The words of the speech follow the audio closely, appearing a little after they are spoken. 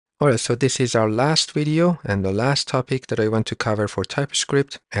Alright, so this is our last video and the last topic that I want to cover for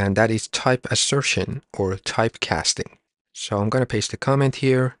TypeScript, and that is type assertion or typecasting. So I'm going to paste a comment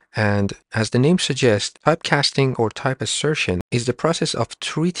here, and as the name suggests, typecasting or type assertion is the process of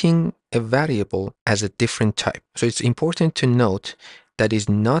treating a variable as a different type. So it's important to note that is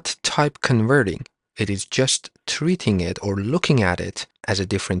not type converting. It is just treating it or looking at it as a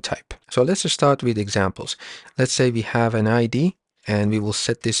different type. So let's start with examples. Let's say we have an ID and we will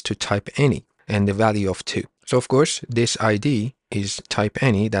set this to type any and the value of 2. So of course, this ID is type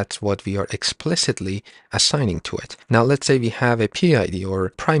any. That's what we are explicitly assigning to it. Now let's say we have a PID or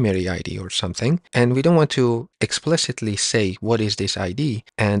primary ID or something, and we don't want to explicitly say what is this ID,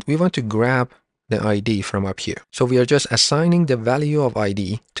 and we want to grab the ID from up here. So we are just assigning the value of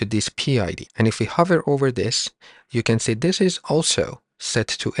ID to this PID. And if we hover over this, you can see this is also set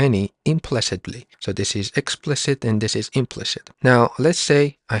to any implicitly. So this is explicit and this is implicit. Now, let's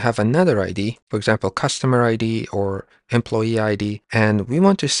say I have another ID, for example, customer ID or employee ID, and we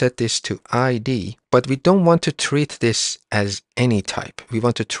want to set this to ID, but we don't want to treat this as any type. We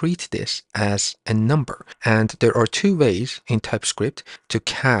want to treat this as a number. And there are two ways in TypeScript to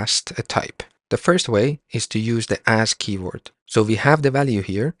cast a type. The first way is to use the as keyword. So we have the value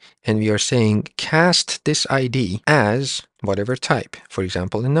here, and we are saying cast this ID as whatever type, for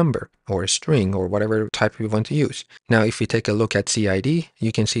example, a number or a string or whatever type we want to use. Now, if we take a look at CID,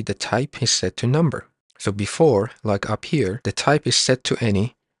 you can see the type is set to number. So before, like up here, the type is set to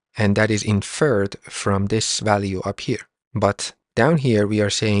any, and that is inferred from this value up here. But down here, we are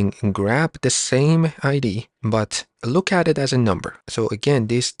saying grab the same ID, but look at it as a number. So again,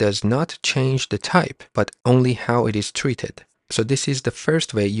 this does not change the type, but only how it is treated. So this is the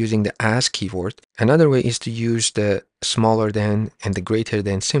first way, using the as keyword. Another way is to use the smaller than and the greater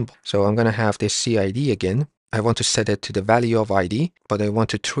than symbol. So I'm going to have this CID again. I want to set it to the value of ID, but I want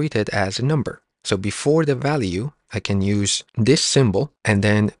to treat it as a number. So before the value, I can use this symbol and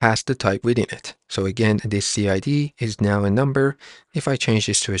then pass the type within it. So again, this CID is now a number. If I change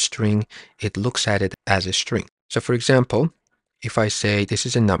this to a string, it looks at it as a string. So for example, if I say this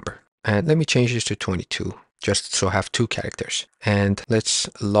is a number, and let me change this to 22, just so I have 2 characters. And let's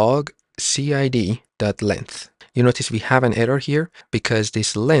log CID.length. You notice we have an error here because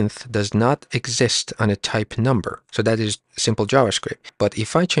this length does not exist on a type number. So that is simple JavaScript. But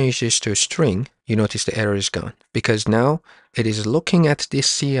if I change this to a string, you notice the error is gone because now it is looking at this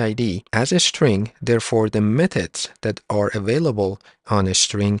CID as a string. Therefore, the methods that are available on a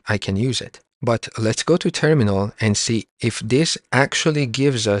string, I can use it. But let's go to terminal and see if this actually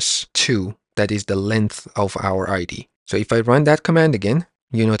gives us 2. That is the length of our ID. So if I run that command again,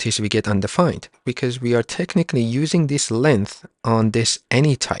 you notice we get undefined because we are technically using this length on this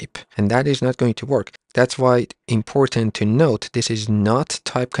any type, and that is not going to work. That's why it's important to note this is not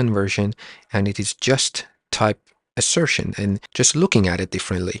type conversion, and it is just type assertion and just looking at it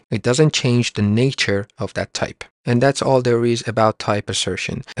differently. It doesn't change the nature of that type. And that's all there is about type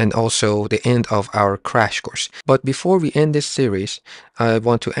assertion, and also the end of our crash course. But before we end this series, I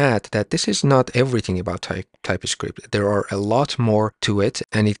want to add that this is not everything about TypeScript. There are a lot more to it,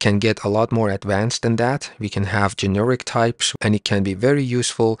 and it can get a lot more advanced than that. We can have generic types, and it can be very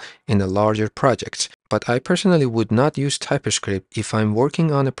useful in the larger projects. But I personally would not use TypeScript if I'm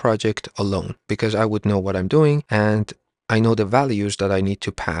working on a project alone, because I would know what I'm doing, and I know the values that I need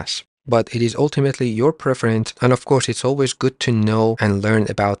to pass. But it is ultimately your preference, and of course it's always good to know and learn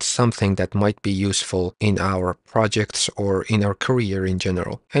about something that might be useful in our projects or in our career in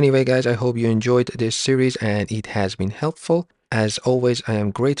general. Anyway guys, I hope you enjoyed this series and it has been helpful. As always, I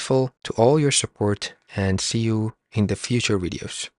am grateful to all your support and see you in the future videos.